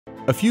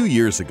A few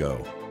years ago,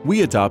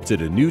 we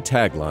adopted a new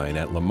tagline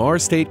at Lamar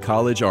State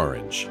College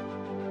Orange.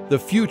 The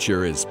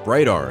future is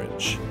bright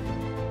orange.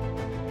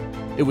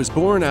 It was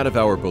born out of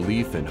our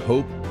belief in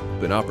hope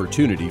and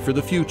opportunity for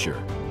the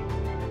future.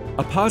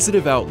 A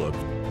positive outlook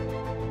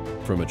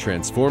from a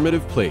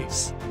transformative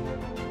place.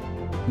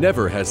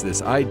 Never has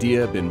this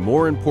idea been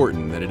more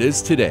important than it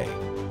is today.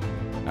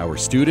 Our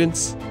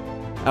students,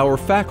 our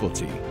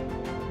faculty,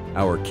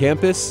 our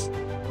campus,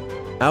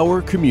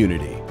 our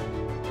community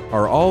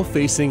are all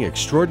facing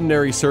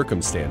extraordinary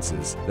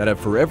circumstances that have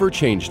forever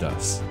changed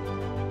us.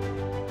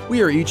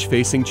 We are each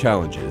facing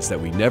challenges that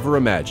we never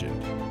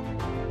imagined.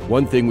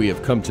 One thing we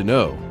have come to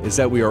know is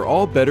that we are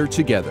all better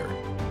together.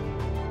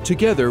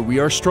 Together we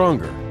are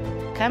stronger.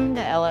 Coming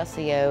to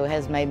LSCO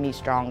has made me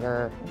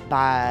stronger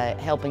by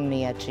helping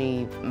me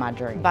achieve my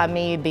dream. By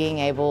me being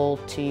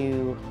able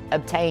to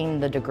obtain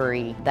the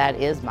degree that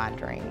is my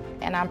dream.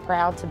 And I'm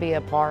proud to be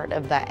a part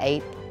of the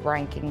 8th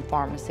ranking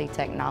pharmacy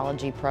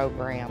technology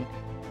program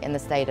in the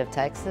state of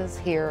Texas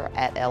here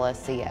at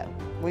LSCO.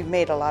 We've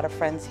made a lot of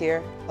friends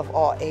here of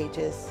all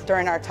ages.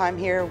 During our time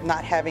here,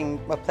 not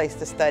having a place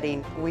to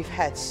study, we've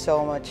had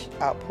so much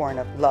outpouring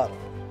of love.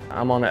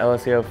 I'm on the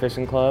LSCO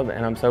Fishing Club,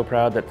 and I'm so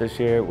proud that this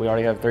year we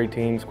already have 3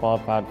 teams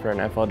qualified for an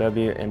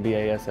FLW and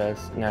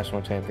BASS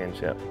National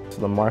Championship.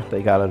 Lamar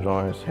State College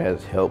Orange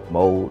has helped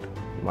mold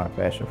my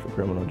passion for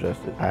criminal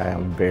justice. I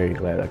am very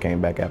glad I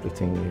came back after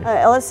 10 years.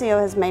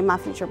 LSCO has made my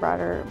future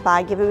brighter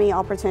by giving me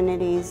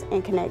opportunities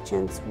and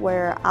connections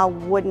where I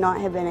would not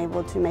have been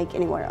able to make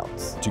anywhere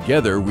else.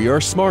 Together we are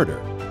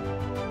smarter.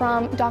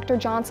 From Dr.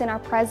 Johnson, our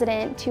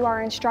president, to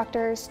our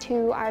instructors,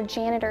 to our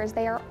janitors,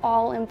 they are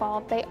all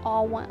involved. They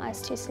all want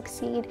us to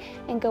succeed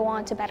and go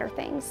on to better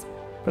things.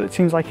 But it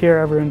seems like here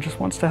everyone just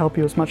wants to help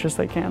you as much as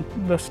they can.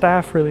 The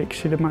staff really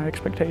exceeded my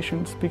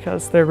expectations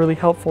because they're really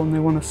helpful and they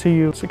want to see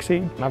you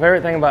succeed. My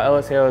favorite thing about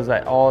LSCO is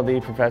that all the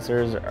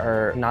professors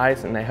are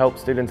nice and they help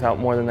students out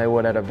more than they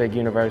would at a big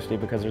university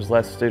because there's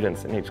less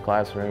students in each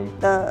classroom.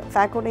 The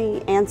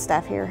faculty and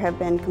staff here have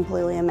been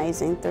completely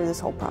amazing through this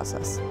whole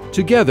process.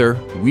 Together,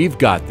 we've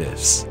got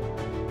this.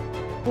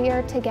 We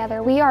are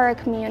together. We are a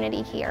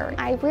community here.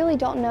 I really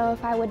don't know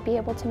if I would be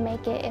able to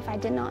make it if I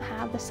did not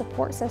have the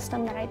support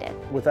system that I did.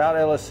 Without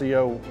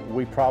LSCO,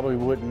 we probably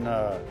wouldn't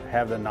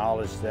have the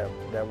knowledge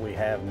that we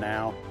have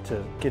now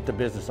to get the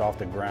business off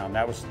the ground.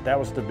 That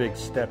was the big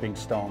stepping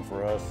stone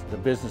for us. The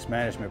business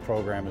management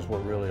program is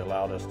what really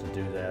allowed us to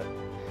do that.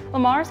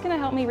 Lamar is going to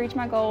help me reach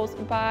my goals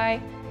by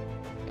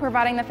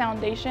providing the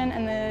foundation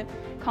and the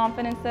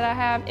confidence that I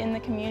have in the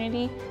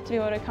community to be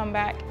able to come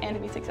back and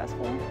to be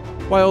successful.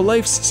 While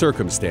life's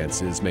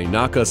circumstances may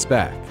knock us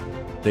back,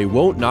 they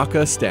won't knock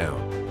us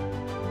down.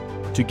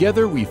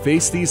 Together we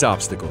face these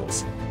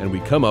obstacles and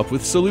we come up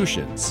with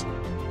solutions.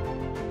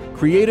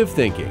 Creative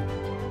thinking,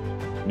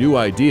 new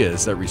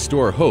ideas that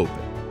restore hope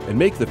and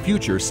make the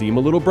future seem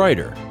a little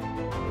brighter.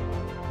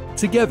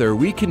 Together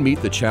we can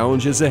meet the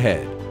challenges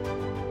ahead.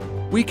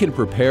 We can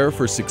prepare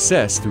for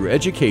success through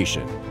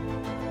education.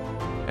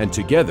 And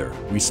together,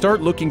 we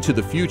start looking to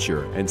the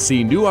future and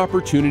see new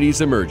opportunities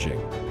emerging.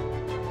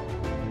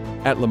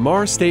 At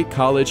Lamar State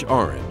College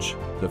Orange,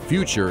 the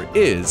future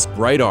is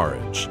bright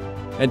orange.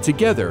 And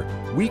together,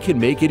 we can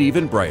make it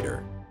even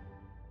brighter.